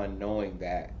 upon knowing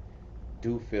that,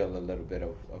 do feel a little bit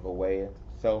of a way.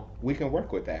 So we can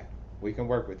work with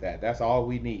that. That's all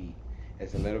we need,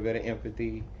 is a little bit of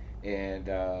empathy, and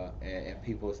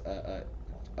people's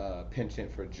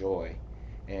penchant for joy,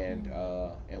 and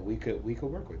we could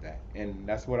work with that. And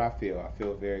that's what I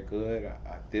feel very good.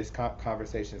 This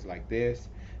conversations like this,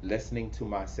 listening to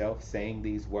myself saying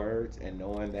these words and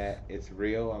knowing that it's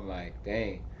real, I'm like,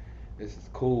 dang, this is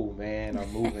cool, man.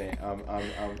 I'm moving.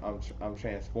 I'm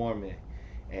transforming.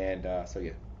 And so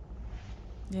yeah.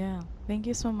 Yeah. Thank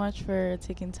you so much for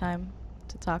taking time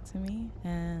to talk to me,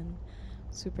 and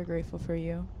super grateful for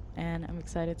you. And I'm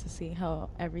excited to see how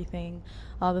everything,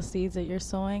 all the seeds that you're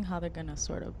sowing, how they're going to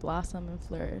sort of blossom and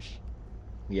flourish.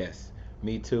 Yes,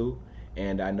 me too.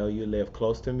 And I know you live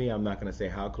close to me. I'm not gonna say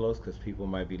how close because people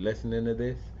might be listening to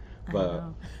this, I but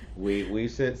know. we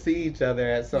should see each other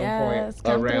at some point Yes,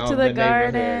 come through to around the the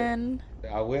neighborhood. garden.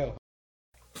 I will.